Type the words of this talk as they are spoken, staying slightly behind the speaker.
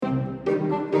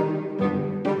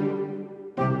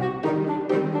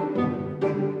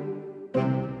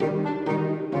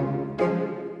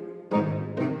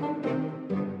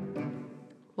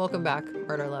Welcome back,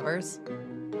 murder lovers.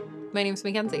 My name's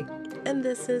Mackenzie. And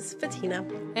this is Fatina.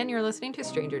 And you're listening to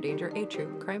Stranger Danger, a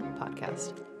true crime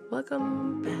podcast.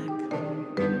 Welcome back.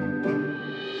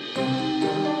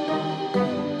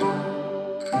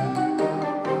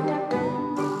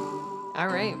 All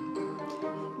right.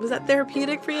 Was that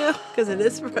therapeutic for you? Because it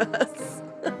is for us.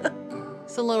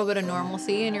 It's a little bit of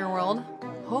normalcy in your world.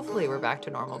 Hopefully we're back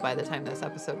to normal by the time this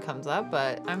episode comes up,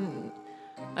 but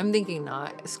I'm thinking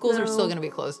not. Schools are still going to be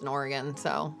closed in Oregon,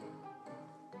 so.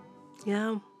 Yeah.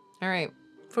 All right.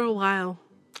 For a while.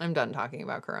 I'm done talking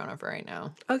about Corona for right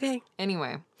now. Okay.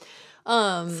 Anyway.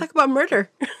 Let's talk about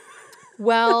murder.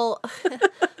 Well,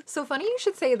 so funny you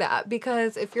should say that,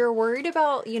 because if you're worried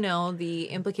about, the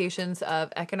implications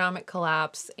of economic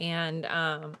collapse and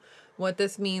what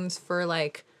this means for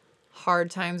like hard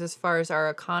times as far as our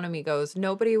economy goes,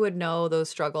 nobody would know those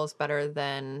struggles better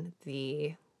than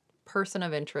the person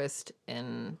of interest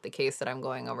in the case that I'm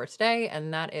going over today,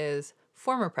 and that is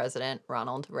former President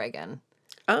Ronald Reagan.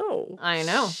 Oh. I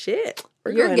know. Shit.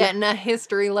 You're getting a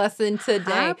history lesson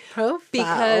today. High profile.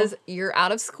 Because you're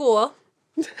out of school.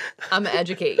 I'm going to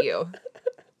educate you.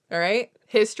 All right?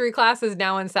 History class is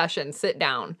now in session. Sit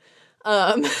down.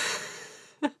 I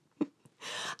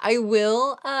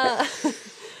will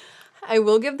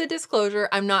give the disclosure.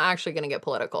 I'm not actually going to get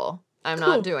political. I'm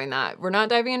not doing that. We're not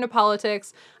diving into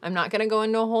politics. I'm not going to go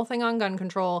into a whole thing on gun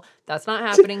control. That's not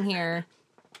happening here.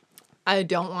 I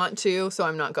don't want to, so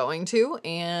I'm not going to.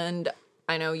 And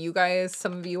I know you guys,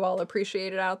 some of you all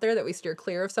appreciate it out there that we steer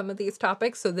clear of some of these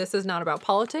topics. So this is not about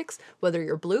politics, whether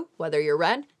you're blue, whether you're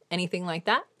red, anything like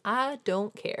that. I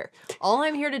don't care. All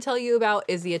I'm here to tell you about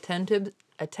is the attempted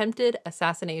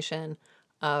assassination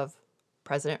of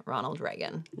President Ronald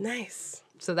Reagan. Nice.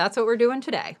 So that's what we're doing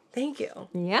today. Thank you.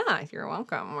 Yeah, you're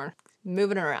welcome. We're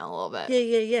moving around a little bit.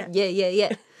 Yeah.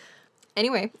 Yeah.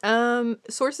 Anyway,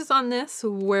 sources on this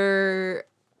were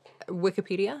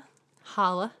Wikipedia,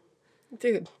 holla.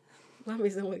 Dude, let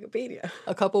me some Wikipedia.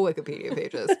 A couple Wikipedia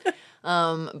pages.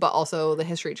 But also the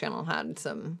History Channel had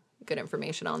some good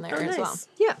information on there as well.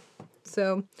 Yeah.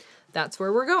 So that's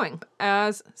where we're going.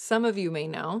 As some of you may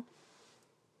know,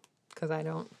 because I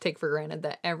don't take for granted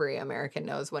that every American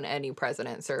knows when any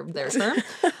president served their term.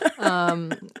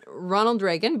 Ronald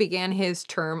Reagan began his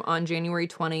term on January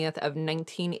 20th of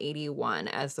 1981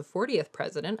 as the 40th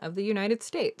president of the United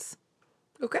States.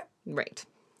 Okay. Right.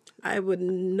 I would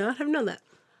not have known that.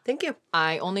 Thank you.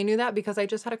 I only knew that because I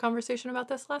just had a conversation about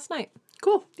this last night.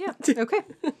 Cool. Yeah. Okay.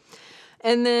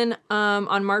 And then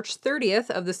on March 30th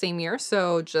of the same year,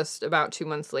 so just about 2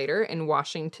 months later, in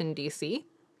Washington, D.C.,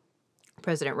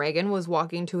 President Reagan was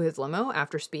walking to his limo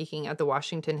after speaking at the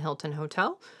Washington Hilton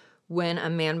Hotel when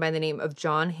a man by the name of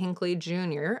John Hinckley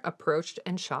Jr. approached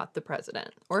and shot the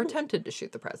president, or attempted to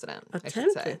shoot the president, I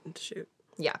should say. Attempted to shoot.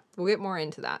 Yeah, we'll get more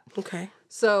into that. Okay.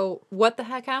 So what the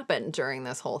heck happened during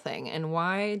this whole thing, and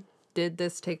why did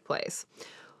this take place?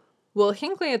 Well,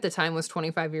 Hinckley at the time was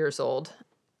 25 years old.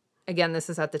 Again, this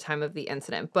is at the time of the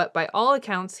incident, but by all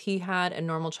accounts, he had a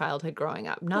normal childhood growing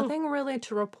up. Nothing really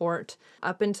to report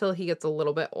up until he gets a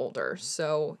little bit older.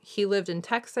 So he lived in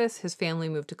Texas. His family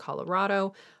moved to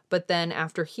Colorado. But then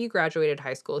after he graduated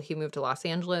high school, he moved to Los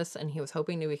Angeles, and he was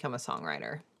hoping to become a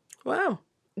songwriter. Wow.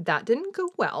 That didn't go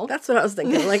well. That's what I was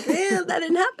thinking. Like, that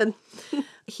didn't happen.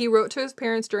 He wrote to his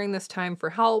parents during this time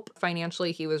for help.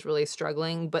 Financially, he was really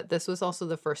struggling, but this was also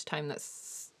the first time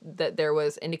that there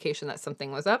was indication that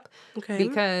something was up. Okay.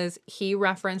 Because he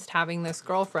referenced having this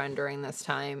girlfriend during this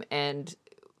time, and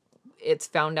it's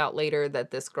found out later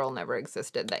that this girl never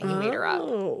existed, that he made her up.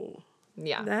 Oh.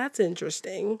 Yeah. That's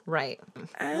interesting. Right.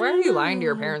 Why are you lying to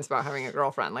your parents about having a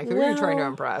girlfriend? Like, who are you trying to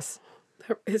impress?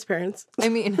 His parents. I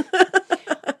mean,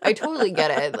 I totally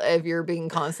get it if you're being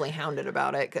constantly hounded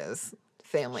about it, because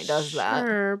family does that.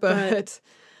 Sure, but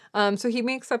so he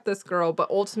makes up this girl, but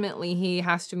ultimately he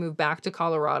has to move back to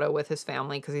Colorado with his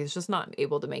family because he's just not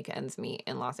able to make ends meet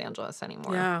in Los Angeles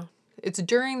anymore. Yeah. It's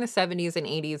during the 70s and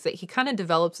 80s that he kind of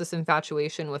develops this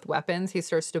infatuation with weapons. He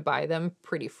starts to buy them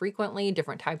pretty frequently,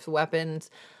 different types of weapons,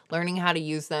 learning how to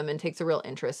use them, and takes a real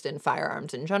interest in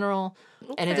firearms in general.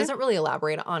 Okay. And it doesn't really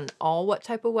elaborate on all what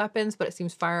type of weapons, but it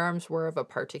seems firearms were of a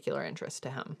particular interest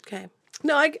to him. Okay.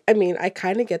 No, I mean, I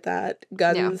kind of get that.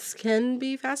 Guns can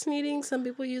be fascinating. Some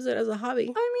people use it as a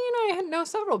hobby. I mean, I know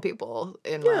several people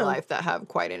in my life that have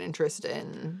quite an interest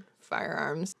in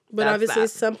firearms. But obviously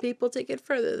some people take it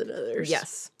further than others.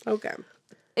 Yes. Okay.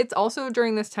 It's also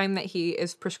during this time that he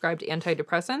is prescribed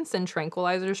antidepressants and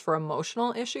tranquilizers for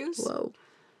emotional issues. Whoa.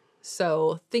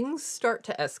 So things start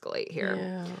to escalate here.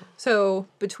 Yeah. So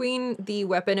between the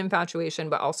weapon infatuation,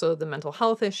 but also the mental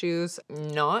health issues,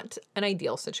 not an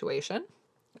ideal situation.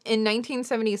 In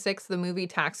 1976, the movie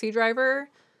Taxi Driver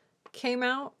came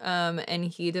out, and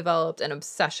he developed an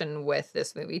obsession with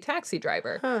this movie, Taxi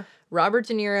Driver. Huh. Robert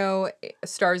De Niro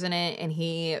stars in it, and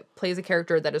he plays a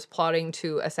character that is plotting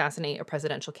to assassinate a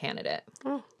presidential candidate.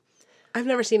 Oh. I've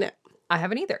never seen it. I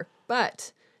haven't either,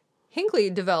 but Hinckley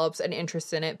develops an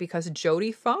interest in it because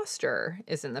Jodie Foster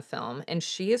is in the film, and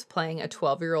she is playing a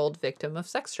 12-year-old victim of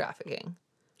sex trafficking.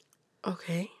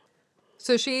 Okay.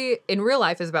 So she, in real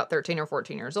life, is about 13 or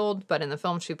 14 years old, but in the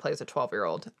film, she plays a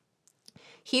 12-year-old.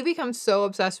 He becomes so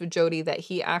obsessed with Jodie that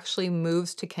he actually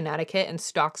moves to Connecticut and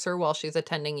stalks her while she's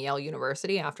attending Yale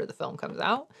University after the film comes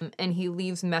out. And he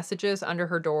leaves messages under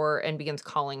her door and begins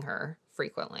calling her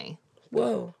frequently.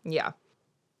 Whoa. Yeah.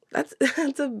 That's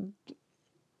a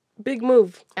big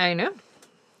move. I know.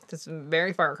 It's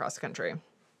very far across the country.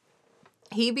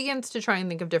 He begins to try and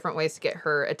think of different ways to get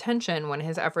her attention when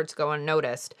his efforts go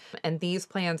unnoticed. And these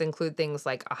plans include things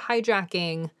like a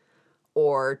hijacking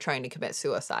or trying to commit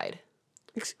suicide.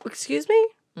 Excuse me?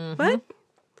 Mm-hmm. What?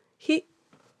 He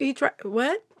tried.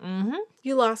 What? Mm-hmm.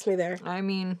 You lost me there. I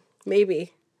mean,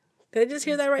 Maybe. Did I just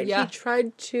hear that right? Yeah. He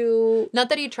tried to. not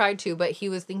that he tried to, but he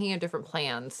was thinking of different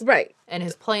plans. Right. And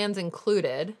his plans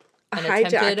included an Hijacking.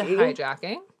 attempted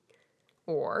hijacking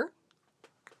or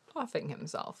offing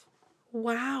himself.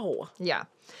 Wow. Yeah.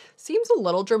 Seems a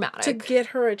little dramatic. To get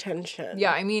her attention.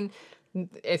 Yeah, I mean,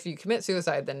 if you commit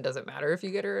suicide, then does it matter if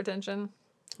you get her attention?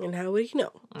 And how would he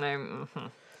know?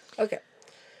 Okay.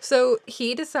 So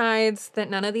he decides that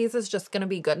none of these is just going to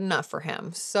be good enough for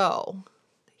him. So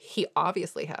he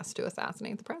obviously has to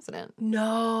assassinate the president.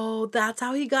 No, that's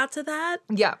how he got to that?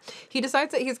 Yeah. He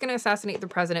decides that he's going to assassinate the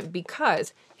president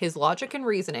because his logic and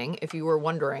reasoning, if you were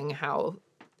wondering how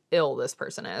ill this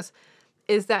person is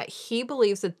that he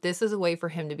believes that this is a way for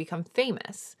him to become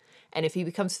famous. And if he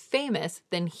becomes famous,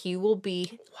 then he will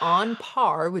be on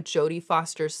par with Jodie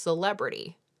Foster's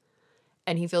celebrity.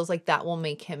 And he feels like that will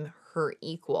make him her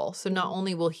equal. So not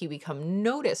only will he become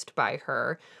noticed by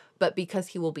her, but because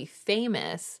he will be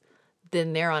famous,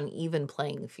 then they're on even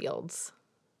playing fields.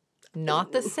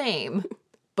 Not the same,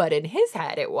 but in his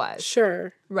head it was.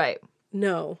 Sure. Right.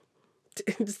 No.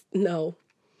 No.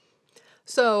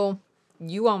 So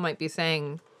you all might be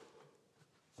saying,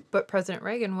 but President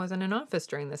Reagan wasn't in office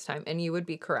during this time, and you would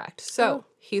be correct. So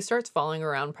he starts following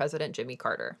around President Jimmy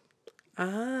Carter.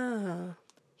 Ah.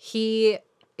 He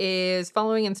is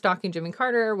following and stalking Jimmy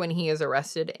Carter when he is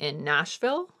arrested in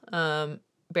Nashville,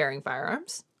 bearing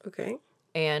firearms, Okay.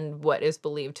 and what is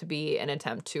believed to be an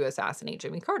attempt to assassinate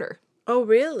Jimmy Carter. Oh,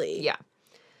 really? Yeah.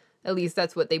 At least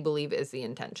that's what they believe is the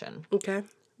intention. Okay.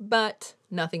 But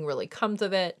nothing really comes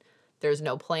of it. There's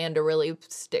no plan to really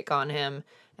stick on him,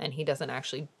 and he doesn't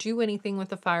actually do anything with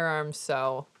the firearms,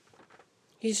 so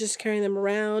He's just carrying them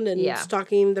around and Yeah.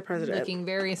 stalking the president. looking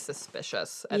very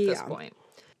suspicious at this Yeah. point.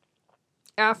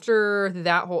 After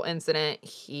that whole incident,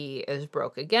 he is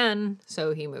broke again,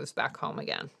 so he moves back home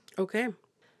again. Okay.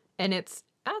 And it's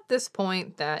at this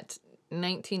point that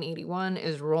 1981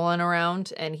 is rolling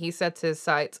around, and he sets his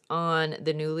sights on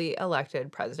the newly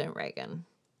elected President Reagan.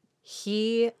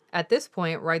 He, at this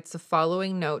point, writes the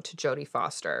following note to Jodie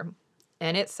Foster,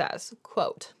 and it says,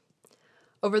 quote,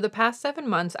 "Over the past 7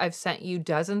 months, I've sent you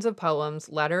dozens of poems,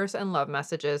 letters, and love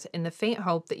messages in the faint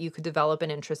hope that you could develop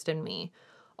an interest in me.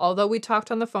 Although we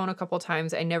talked on the phone a couple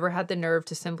times, I never had the nerve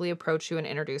to simply approach you and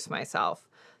introduce myself.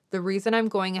 The reason I'm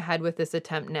going ahead with this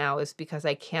attempt now is because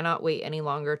I cannot wait any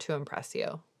longer to impress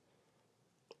you."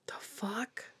 The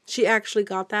fuck? She actually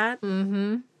got that?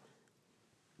 Mm-hmm.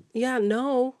 Yeah,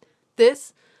 no.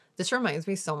 This reminds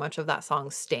me so much of that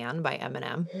song "Stan" by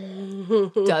Eminem.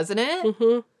 Doesn't it?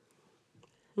 Mm-hmm.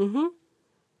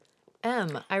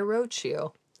 Mm-hmm. I wrote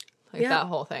you. Like Yeah. that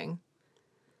whole thing.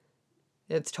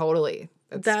 It's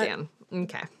Stan.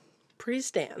 Okay.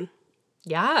 Pre-Stan.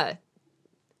 Yeah.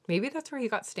 Maybe that's where he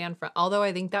got Stan from. Although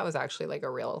I think that was actually like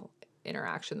a real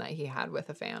interaction that he had with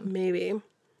a fan. Maybe.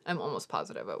 I'm almost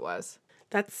positive it was.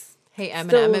 That's Hey,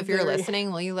 still Eminem, if you're very-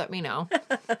 listening, will you let me know?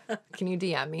 Can you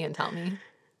DM me and tell me?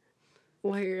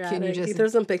 While you're Can at you it. just- Throw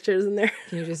some pictures in there.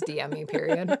 Can you just DM me,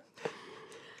 period?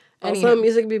 Also, Anywho.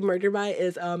 Music to Be Murdered By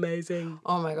is amazing.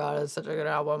 Oh my God, it's such a good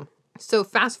album. So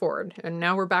fast forward, and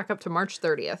now we're back up to March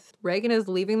 30th. Reagan is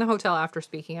leaving the hotel after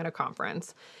speaking at a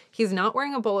conference. He's not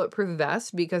wearing a bulletproof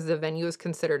vest because the venue is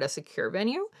considered a secure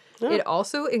venue. Oh. It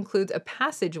also includes a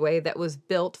passageway that was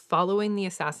built following the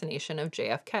assassination of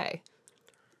JFK.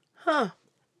 Huh.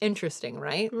 Interesting,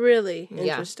 right? Really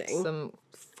interesting. Yeah, some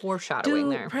foreshadowing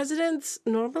Do there. presidents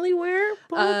normally wear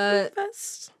bulletproof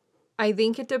vests? I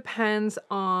think it depends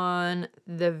on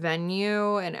the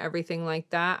venue and everything like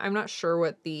that. I'm not sure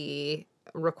what the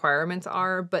requirements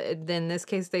are, but in this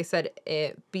case they said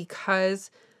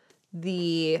because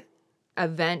the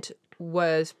event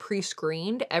was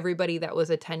pre-screened, everybody that was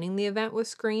attending the event was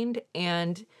screened,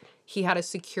 and he had a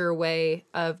secure way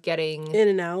of getting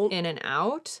in and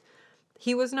out.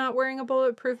 He was not wearing a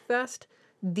bulletproof vest.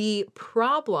 The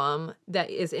problem that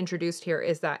is introduced here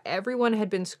is that everyone had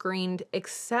been screened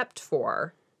except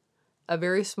for a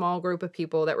very small group of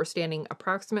people that were standing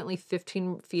approximately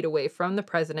 15 feet away from the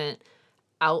president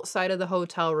outside of the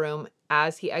hotel room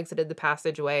as he exited the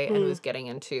passageway and was getting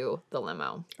into the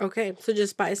limo. Okay, so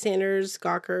just bystanders,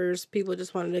 gawkers, people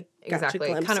just wanted to catch a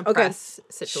glimpse. Kind of press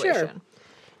situation. Sure.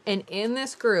 And in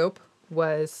this group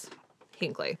was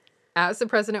Hinckley. As the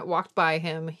president walked by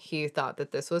him, he thought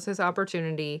that this was his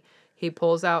opportunity. He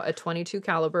pulls out a .22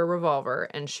 caliber revolver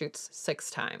and shoots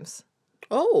 6 times.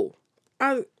 Oh.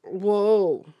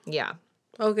 Whoa. Yeah.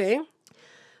 Okay.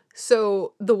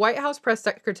 So the White House press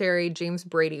secretary, James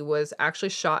Brady, was actually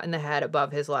shot in the head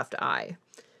above his left eye.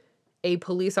 A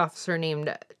police officer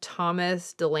named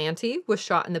Thomas Delante was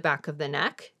shot in the back of the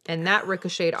neck, and that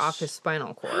ricocheted off his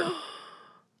spinal cord.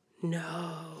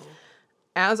 No.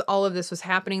 As all of this was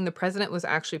happening, the president was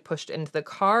actually pushed into the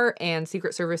car, and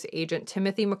Secret Service agent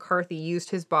Timothy McCarthy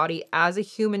used his body as a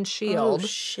human shield. Oh,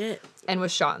 shit. And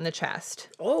was shot in the chest.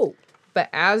 Oh. But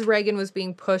as Reagan was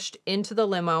being pushed into the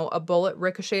limo, a bullet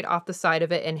ricocheted off the side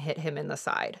of it and hit him in the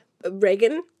side.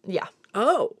 Reagan? Yeah.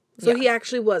 Oh. So he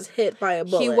actually was hit by a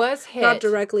bullet. He was hit. Not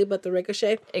directly, but the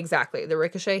ricochet? Exactly. The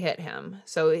ricochet hit him.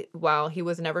 So while he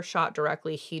was never shot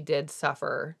directly, he did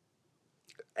suffer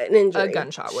an injury. A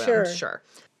gunshot wound. Sure.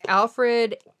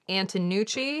 Alfred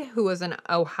Antonucci, who was an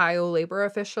Ohio labor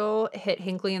official, hit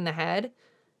Hinckley in the head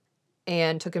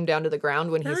and took him down to the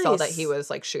ground when he saw that he was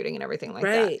like shooting and everything like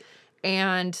that.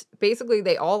 And basically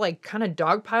they all like kind of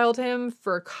dogpiled him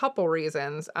for a couple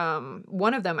reasons.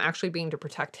 One of them actually being to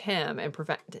protect him and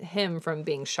prevent him from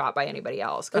being shot by anybody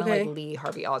else. Kind of like Lee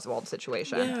Harvey Oswald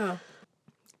situation. Yeah.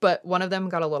 But one of them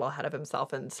got a little ahead of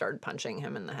himself and started punching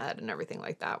him in the head and everything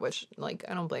like that, which, like,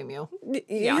 I don't blame you.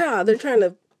 Yeah, they're trying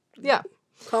to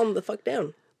calm him the fuck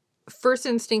down. First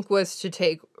instinct was to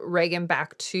take Reagan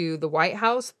back to the White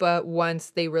House, but once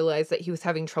they realized that he was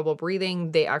having trouble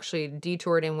breathing, they actually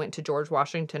detoured and went to George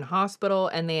Washington Hospital,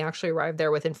 and they actually arrived there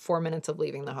within 4 minutes of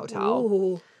leaving the hotel.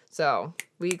 Ooh. So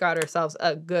we got ourselves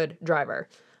a good driver.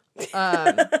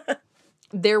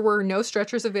 There were no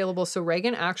stretchers available, so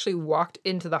Reagan actually walked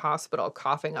into the hospital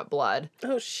coughing up blood.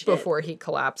 Oh, shit. Before he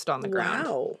collapsed on the ground.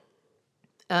 Wow.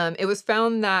 It was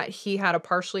found that he had a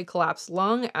partially collapsed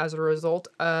lung as a result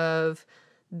of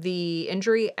the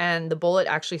injury, and the bullet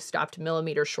actually stopped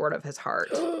millimeters short of his heart.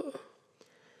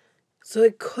 So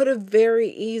it could have very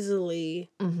easily...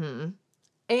 Mm-hmm.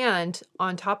 And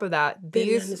on top of that,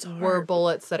 these were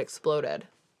bullets that exploded.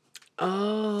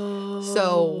 Oh.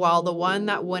 So while the one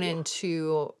that went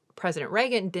into President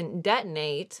Reagan didn't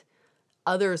detonate,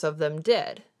 others of them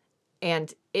did.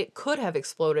 And it could have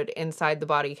exploded inside the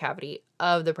body cavity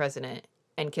of the president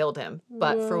and killed him.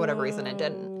 But for whatever reason, it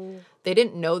didn't. They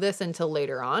didn't know this until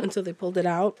later on. Until they pulled it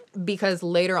out? Because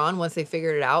later on, once they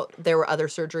figured it out, there were other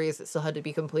surgeries that still had to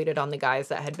be completed on the guys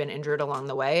that had been injured along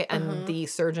the way. And the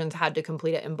surgeons had to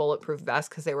complete it in bulletproof vests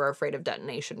because they were afraid of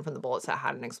detonation from the bullets that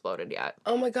hadn't exploded yet.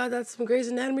 Oh my God, that's some Grey's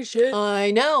Anatomy shit.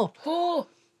 I know. Oh,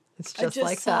 it's just I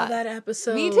like saw that.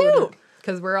 episode. Me too.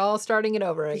 Because we're all starting it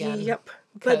over again. Yep.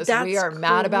 Because we are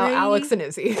mad about Alex and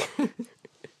Izzy.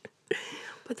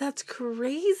 But that's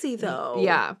crazy, though.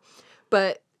 Yeah.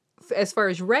 But as far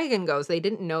as Reagan goes, they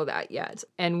didn't know that yet.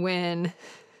 And when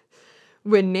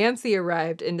Nancy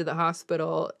arrived into the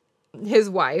hospital, his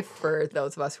wife, for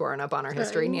those of us who aren't up on our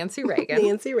history, Nancy Reagan.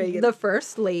 Nancy Reagan. The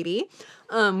first lady.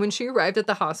 When she arrived at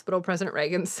the hospital, President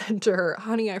Reagan said to her,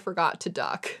 "Honey, I forgot to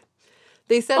duck."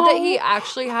 They said that he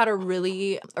actually had a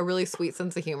really sweet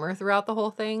sense of humor throughout the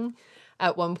whole thing.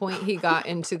 At one point, he got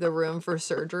into the room for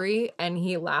surgery, and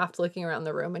he laughed looking around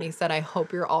the room, and he said, "I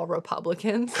hope you're all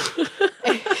Republicans."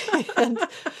 And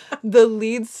the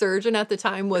lead surgeon at the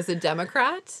time was a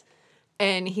Democrat,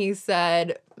 and he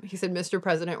said, "Mr.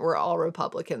 President, we're all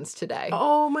Republicans today."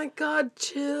 Oh my God,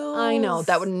 chills. I know,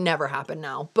 that would never happen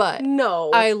now, but no.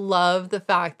 I love the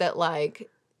fact that, like,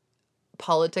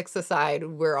 politics aside,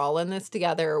 we're all in this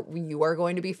together. You are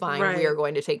going to be fine. Right. We are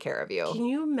going to take care of you. Can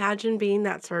you imagine being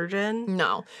that surgeon?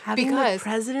 No. Having because the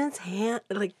president's hand,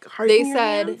 like, heart they in your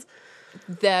said hands?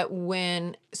 that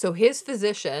so his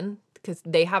physician, because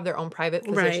they have their own private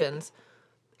physicians,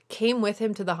 came with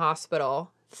him to the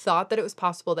hospital, thought that it was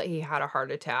possible that he had a heart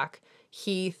attack.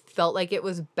 he felt like it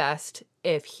was best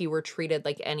if he were treated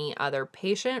like any other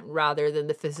patient rather than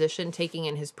the physician taking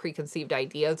in his preconceived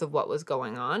ideas of what was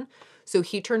going on. So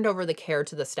he turned over the care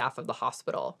to the staff of the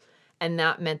hospital. And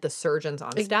that meant the surgeons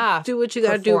on staff do what you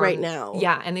got to do right now.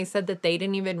 Yeah, and they said that they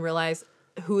didn't even realize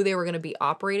who they were going to be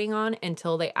operating on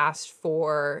until they asked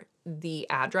for the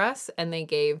address, and they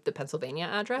gave the Pennsylvania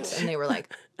address, and they were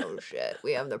like, oh shit,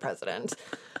 we have the president.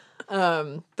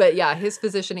 But yeah, his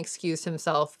physician excused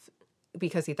himself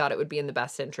because he thought it would be in the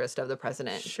best interest of the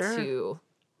president to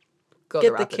go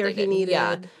get the care he needed.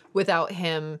 Yeah, without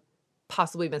him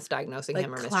possibly misdiagnosing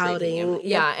him or mistreating him. Yep.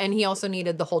 Yeah, and he also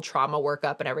needed the whole trauma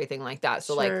workup and everything like that.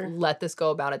 So like, let this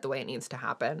go about it the way it needs to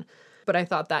happen. But I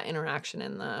thought that interaction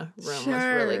in the room was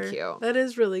really cute. That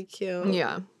is really cute.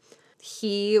 Yeah.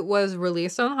 He was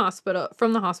released from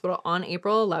the hospital on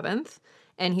April 11th,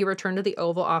 and he returned to the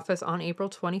Oval Office on April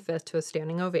 25th to a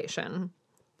standing ovation.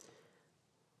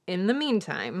 In the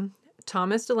meantime,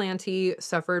 Thomas Delante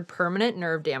suffered permanent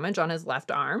nerve damage on his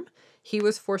left arm. He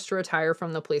was forced to retire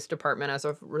from the police department as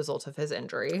a result of his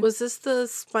injury. Was this the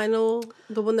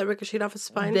one that ricocheted off his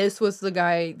spine? This was the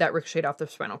guy that ricocheted off the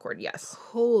spinal cord, yes.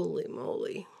 Holy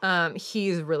moly.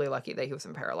 He's really lucky that he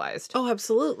wasn't paralyzed. Oh,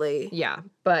 absolutely. Yeah,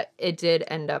 but it did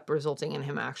end up resulting in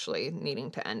him actually needing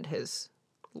to end his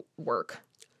work.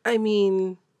 I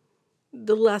mean,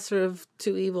 the lesser of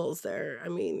two evils there. I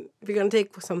mean, if you're going to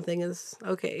take something as,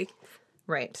 okay.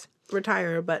 Right.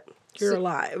 Retire, but you're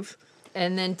alive.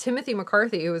 And then Timothy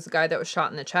McCarthy, who was the guy that was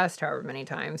shot in the chest however many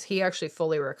times, he actually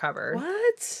fully recovered.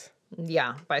 What?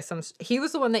 Yeah, he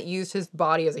was the one that used his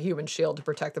body as a human shield to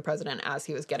protect the president as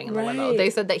he was getting in the limo. They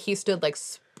said that he stood like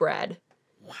spread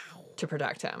to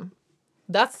protect him.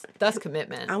 That's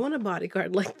commitment. I want a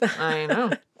bodyguard like that. I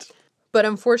know. But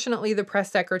unfortunately, the press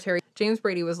secretary, James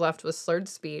Brady, was left with slurred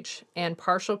speech and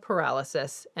partial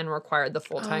paralysis and required the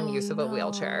full-time use of a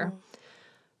wheelchair.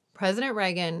 President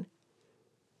Reagan,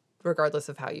 regardless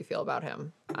of how you feel about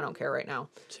him, I don't care right now.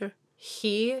 Sure.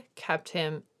 He kept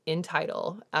him in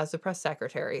title as the press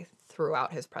secretary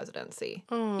throughout his presidency.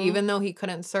 Even though he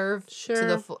couldn't serve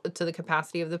to the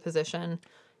capacity of the position,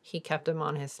 he kept him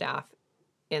on his staff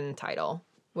in title,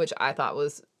 which I thought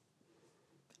was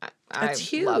That's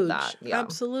huge. Love that. Yeah.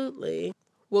 Absolutely.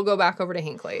 We'll go back over to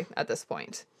Hinckley at this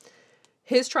point.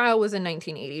 His trial was in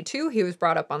 1982. He was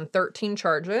brought up on 13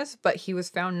 charges, but he was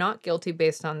found not guilty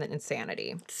based on the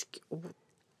insanity.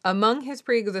 Among his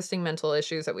pre-existing mental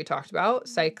issues that we talked about,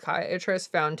 psychiatrists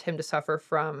found him to suffer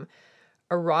from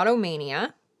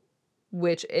erotomania,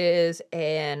 which is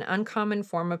an uncommon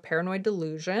form of paranoid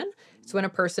delusion. It's when a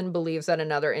person believes that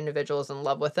another individual is in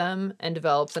love with them and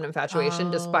develops an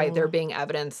infatuation despite there being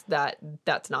evidence that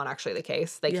that's not actually the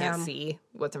case. They can't see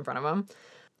what's in front of them.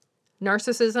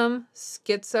 Narcissism,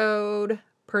 schizoid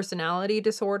personality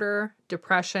disorder,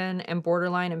 depression, and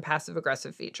borderline and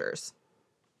passive-aggressive features.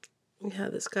 Yeah,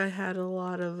 this guy had a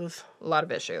lot of issues. A lot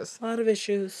of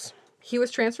issues. He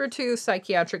was transferred to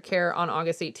psychiatric care on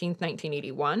August 18th,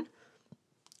 1981.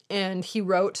 And he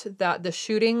wrote that the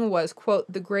shooting was,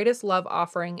 quote, the greatest love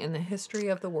offering in the history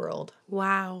of the world.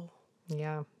 Wow.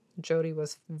 Yeah. Jodie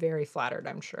was very flattered,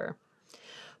 I'm sure.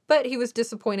 But he was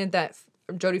disappointed that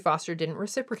Jodie Foster didn't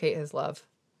reciprocate his love.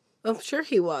 I'm sure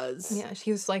he was. Yeah,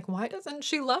 he was like, why doesn't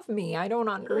she love me? I don't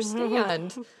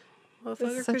understand.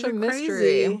 It's such a mystery.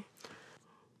 Crazy.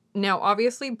 Now,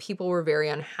 obviously, people were very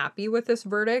unhappy with this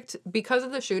verdict. Because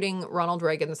of the shooting, Ronald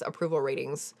Reagan's approval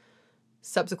ratings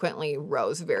subsequently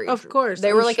rose very. Of course.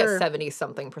 They were like at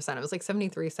 70-something percent. It was like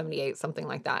 73, 78, something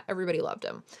like that. Everybody loved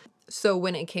him. So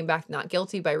when it came back not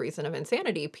guilty by reason of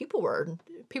insanity, people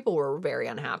were very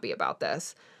unhappy about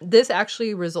this. This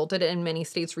actually resulted in many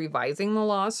states revising the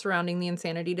laws surrounding the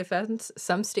insanity defense.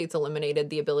 Some states eliminated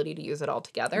the ability to use it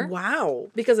altogether. Wow.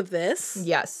 Because of this?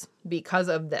 Yes, because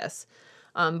of this.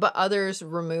 But others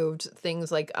removed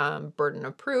things like burden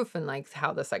of proof and like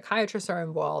how the psychiatrists are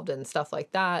involved and stuff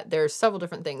like that. There's several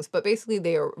different things, but basically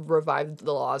they revived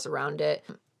the laws around it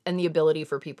and the ability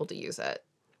for people to use it.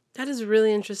 That is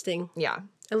really interesting. Yeah.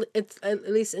 It's at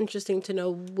least interesting to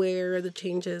know where the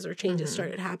changes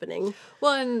started happening.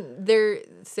 Well, and they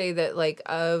say that like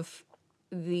of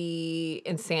the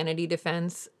insanity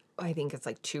defense, I think it's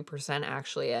like 2%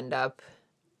 actually end up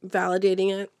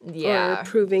validating it, or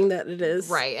proving that it is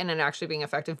right, and it actually being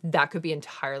effective. That could be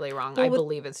entirely wrong. I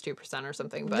believe it's 2% or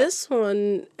something. But this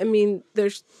one, I mean,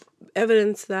 there's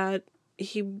evidence that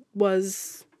he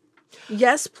was,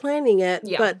 planning it,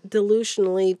 but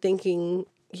delusionally thinking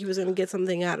he was going to get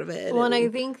something out of it. Well, and I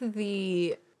think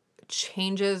the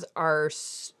changes are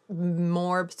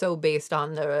more so based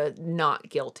on the not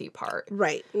guilty part.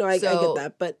 Right. No, I get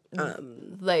that, but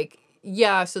like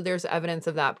Yeah, so there's evidence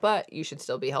of that, but you should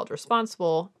still be held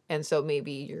responsible. And so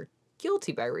maybe you're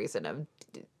guilty by reason of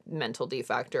mental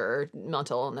defect or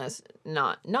mental illness,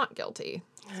 not guilty.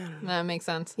 That makes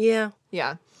sense? Yeah.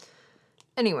 Yeah.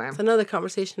 Anyway. It's another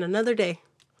conversation, another day.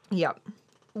 Yep.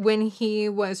 When he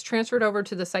was transferred over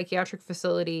to the psychiatric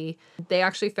facility, they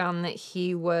actually found that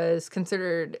he was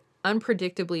considered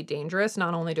unpredictably dangerous,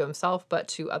 not only to himself, but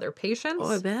to other patients.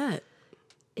 Oh, I bet.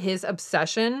 His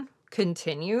obsession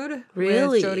continued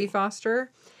Really? with Jodie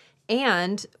Foster.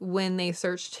 And when they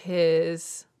searched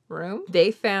his room,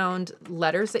 they found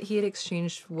letters that he had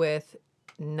exchanged with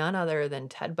none other than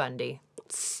Ted Bundy.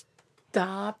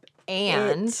 Stop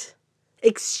And it.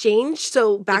 Exchange?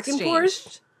 So back and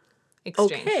forth?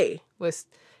 Exchange. Okay.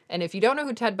 And if you don't know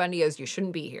who Ted Bundy is, you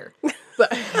shouldn't be here.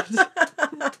 But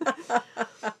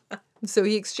so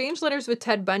he exchanged letters with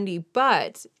Ted Bundy,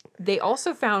 but they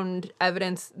also found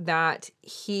evidence that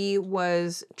he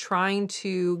was trying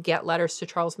to get letters to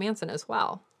Charles Manson as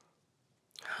well.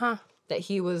 Huh. That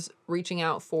he was reaching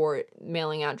out for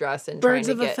mailing address and Birds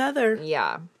trying to of a feather.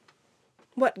 Yeah.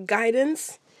 What,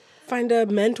 guidance? Find a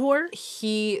mentor?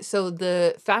 So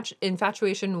the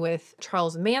infatuation with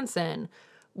Charles Manson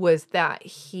was that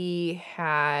he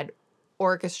had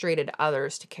orchestrated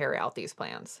others to carry out these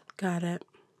plans. Got it.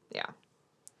 Yeah.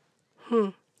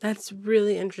 That's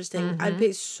really interesting. I'd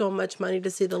pay so much money to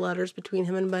see the letters between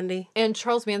him and Bundy. And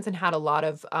Charles Manson had a lot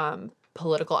of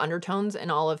political undertones in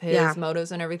all of his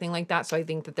motives and everything like that. So I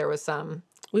think that there was some.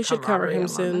 We should cover him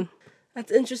soon.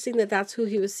 That's interesting that that's who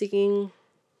he was seeking.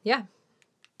 Yeah.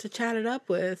 To chat it up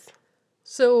with.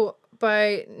 So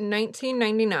by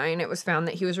 1999, it was found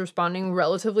that he was responding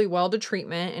relatively well to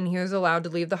treatment, and he was allowed to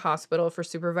leave the hospital for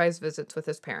supervised visits with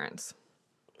his parents.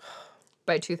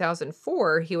 By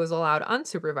 2004, he was allowed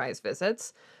unsupervised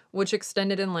visits, which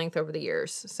extended in length over the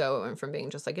years. So it went from being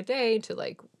just like a day to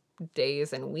like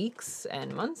days and weeks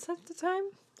and months at the time.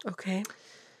 Okay.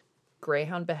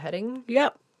 Greyhound beheading.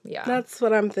 Yep. Yeah. That's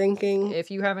what I'm thinking. If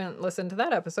you haven't listened to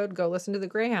that episode, go listen to the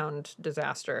Greyhound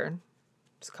disaster.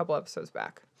 It's a couple episodes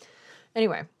back.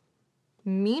 Anyway,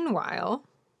 meanwhile,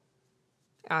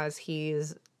 as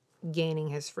he's gaining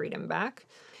his freedom back,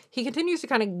 he continues to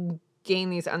kind of gain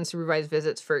these unsupervised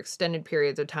visits for extended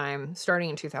periods of time,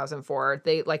 starting in 2004.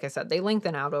 They, like I said, they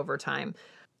lengthen out over time.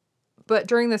 But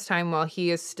during this time, while he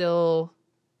is still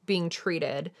being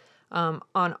treated,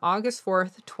 on August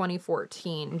 4th,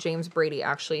 2014, James Brady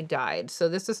actually died. So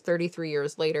this is 33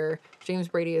 years later. James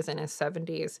Brady is in his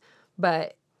 70s,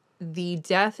 but the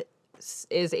death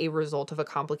is a result of a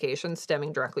complication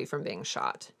stemming directly from being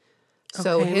shot.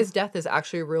 So his death is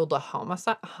actually ruled a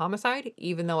homicide,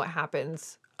 even though it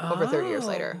happens over 30 years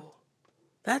later.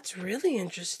 That's really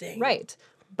interesting. Right.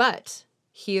 But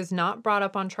he is not brought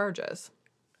up on charges.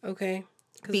 Okay.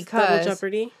 Because double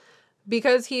jeopardy?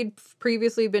 Because he'd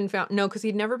previously been found... No, because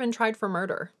he'd never been tried for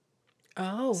murder.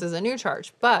 Oh. This is a new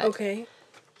charge. But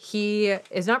he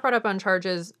is not brought up on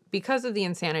charges because of the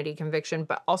insanity conviction,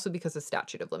 but also because of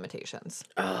statute of limitations.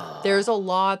 Oh. There's a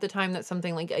law at the time that's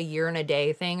something like a year and a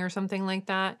day thing or something like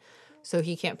that. So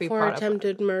he can't be brought up... For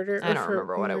attempted murder? I don't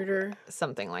remember what it...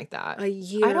 Something like that. A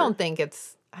year? I don't think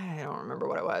it's... I don't remember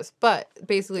what it was. But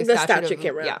basically... The statute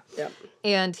came around. Yeah. Yep.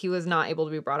 And he was not able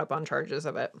to be brought up on charges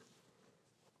of it.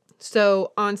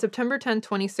 So on September 10th,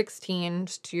 2016,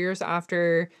 just 2 years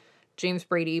after James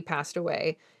Brady passed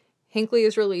away, Hinckley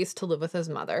is released to live with his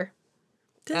mother.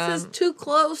 This is too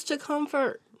close to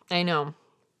comfort. I know.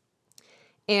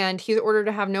 And he's ordered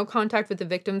to have no contact with the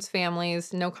victims'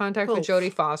 families, no contact with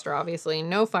Jodie Foster, obviously,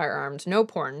 no firearms, no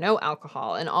porn, no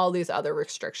alcohol, and all these other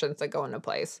restrictions that go into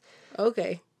place.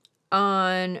 Okay.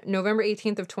 On November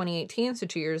 18th of 2018, so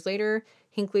 2 years later,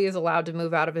 Hinckley is allowed to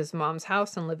move out of his mom's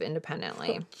house and live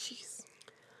independently. Oh, jeez.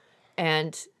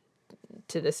 And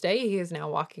to this day, he is now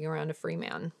walking around a free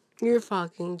man. You're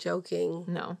fucking joking.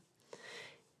 No.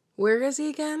 Where is he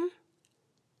again?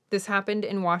 This happened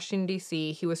in Washington,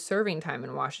 D.C. He was serving time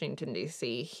in Washington,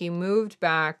 D.C. He moved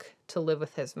back to live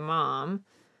with his mom.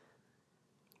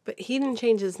 But he didn't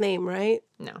change his name, right?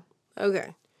 No.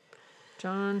 Okay.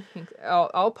 John Hinckley.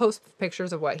 I'll post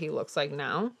pictures of what he looks like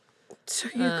now. So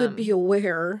you could be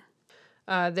aware.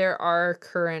 There are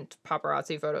current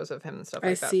paparazzi photos of him and stuff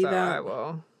like that. I see that.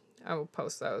 I will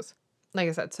post those. Like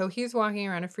I said, so he's walking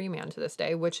around a free man to this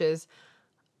day, which is,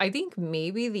 I think,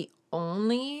 maybe the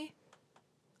only...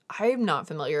 I'm not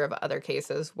familiar of other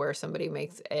cases where somebody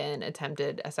makes an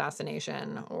attempted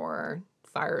assassination or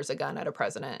fires a gun at a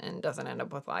president and doesn't end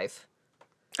up with life.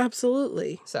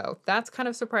 Absolutely. So that's kind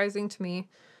of surprising to me.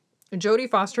 Jodie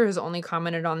Foster has only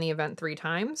commented on the event 3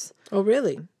 times. Oh,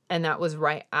 really? And that was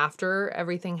right after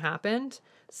everything happened.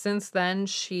 Since then,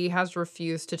 she has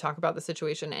refused to talk about the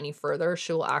situation any further.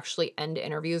 She will actually end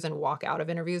interviews and walk out of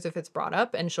interviews if it's brought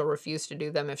up, and she'll refuse to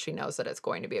do them if she knows that it's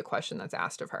going to be a question that's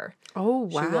asked of her. Oh,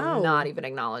 wow. She will not even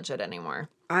acknowledge it anymore.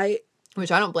 Which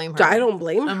I don't blame her. I don't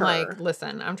blame her. I'm like,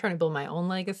 listen, I'm trying to build my own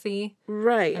legacy.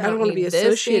 Right. I don't want to be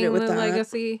associated with that.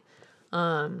 Legacy.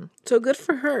 So good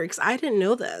for her, because I didn't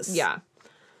know this. Yeah.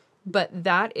 But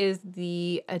that is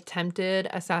the attempted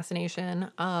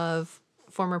assassination of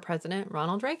former President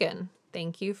Ronald Reagan.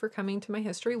 Thank you for coming to my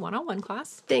History 101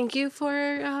 class. Thank you for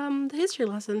the history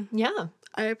lesson. Yeah.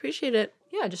 I appreciate it.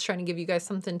 Yeah, just trying to give you guys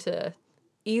something to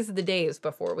ease the days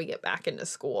before we get back into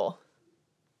school.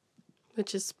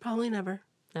 Which is probably never.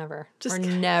 Never. We're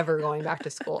never going back to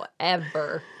school,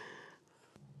 ever.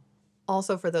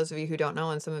 Also, for those of you who don't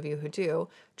know, and some of you who do,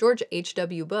 George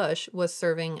H.W. Bush was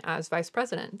serving as vice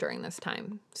president during this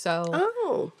time.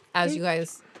 So, as you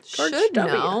guys should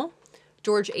know,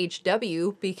 George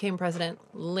H.W. became president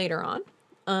later on.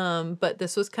 But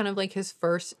this was kind of like his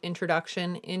first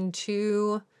introduction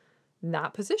into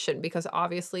that position, because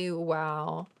obviously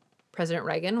while President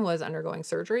Reagan was undergoing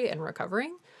surgery and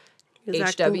recovering,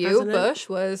 H.W. Bush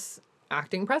was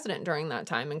acting president during that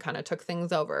time and kind of took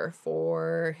things over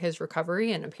for his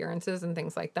recovery and appearances and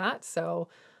things like that. So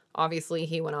obviously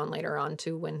he went on later on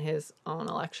to win his own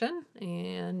election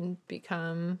and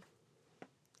become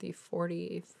the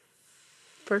 41st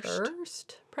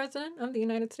president of the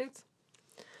United States.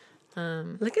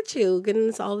 Look at you getting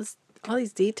us all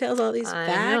these details, all these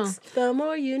facts. The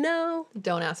more you know.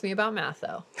 Don't ask me about math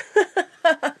though.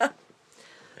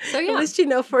 So yeah. At least you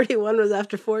know 41 was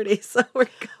after 40, so we're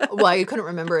good. Well, I couldn't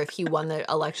remember if he won the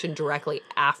election directly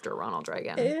after Ronald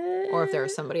Reagan or if there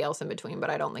was somebody else in between,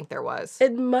 but I don't think there was.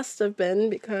 It must have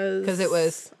been because it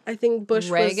was I think Bush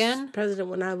Reagan, was president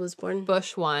when I was born.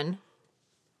 Bush won,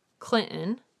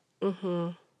 Clinton,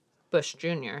 Bush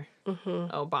Jr.,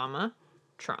 Obama,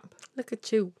 Trump. Look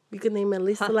at you. You can name at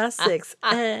least the last six.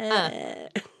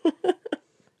 And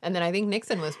then I think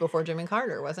Nixon was before Jimmy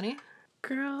Carter, wasn't he?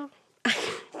 Girl, I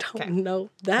don't know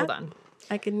that. Hold on.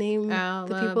 I can name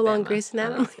the people on Grey's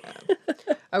Anatomy.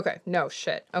 Okay. No,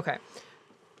 shit. Okay.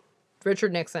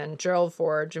 Richard Nixon, Gerald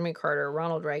Ford, Jimmy Carter,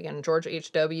 Ronald Reagan, George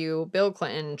H.W., Bill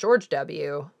Clinton, George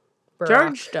W., Barack,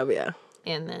 George W.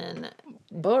 And then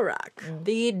Barack.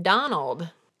 The Donald.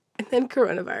 And then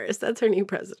coronavirus. That's our new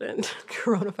president.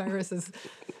 Coronavirus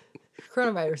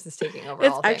is taking over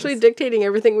it's all actually things. dictating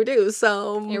everything we do,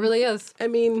 so... It really is. I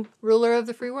mean... Ruler of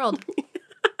the free world.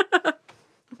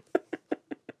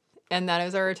 And that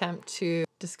is our attempt to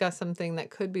discuss something that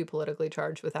could be politically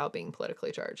charged without being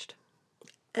politically charged.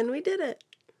 And we did it.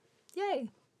 Yay.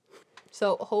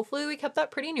 So hopefully we kept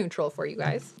that pretty neutral for you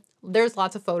guys. There's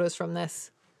lots of photos from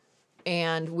this,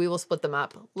 and we will split them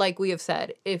up. Like we have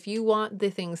said, if you want the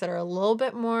things that are a little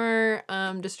bit more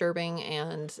disturbing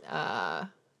and...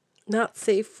 not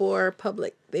safe for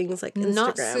public things like Instagram.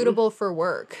 Not suitable for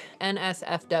work.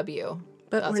 NSFW.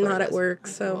 But we're not at work,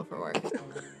 so... For work.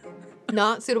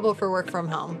 Not suitable for work from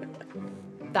home.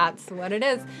 That's what it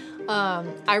is.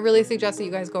 I really suggest that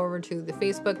you guys go over to the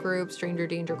Facebook group, Stranger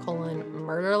Danger: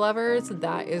 Murder Lovers.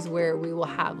 That is where we will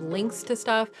have links to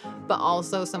stuff, but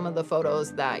also some of the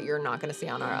photos that you're not going to see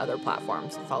on our other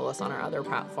platforms. Follow us on our other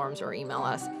platforms or email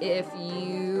us. If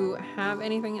you have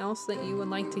anything else that you would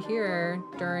like to hear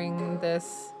during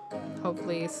this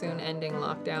hopefully soon ending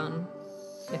lockdown,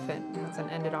 if it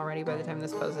hasn't ended already by the time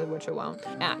this posted, which it won't,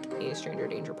 at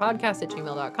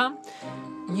astrangerdangerpodcast@gmail.com.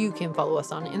 You can follow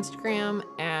us on Instagram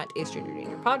at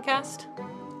astrangerdangerpodcast.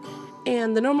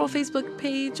 And the normal Facebook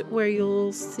page where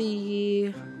you'll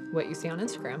see... what you see on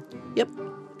Instagram. Yep.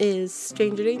 Is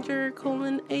Stranger Danger: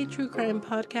 a true crime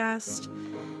podcast.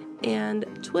 And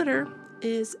Twitter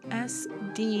is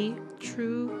SD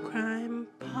True Crime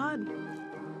Pod.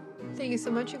 Thank you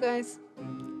so much, you guys.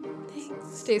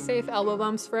 Stay safe. Elbow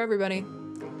bumps for everybody.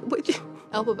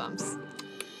 Elbow bumps.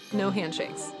 No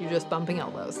handshakes. You're just bumping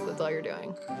elbows. That's all you're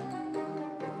doing.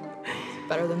 It's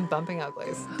better than bumping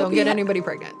uglies. Don't get anybody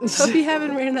pregnant. Hope you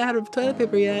haven't ran out of toilet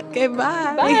paper yet. Okay,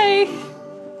 bye. Bye.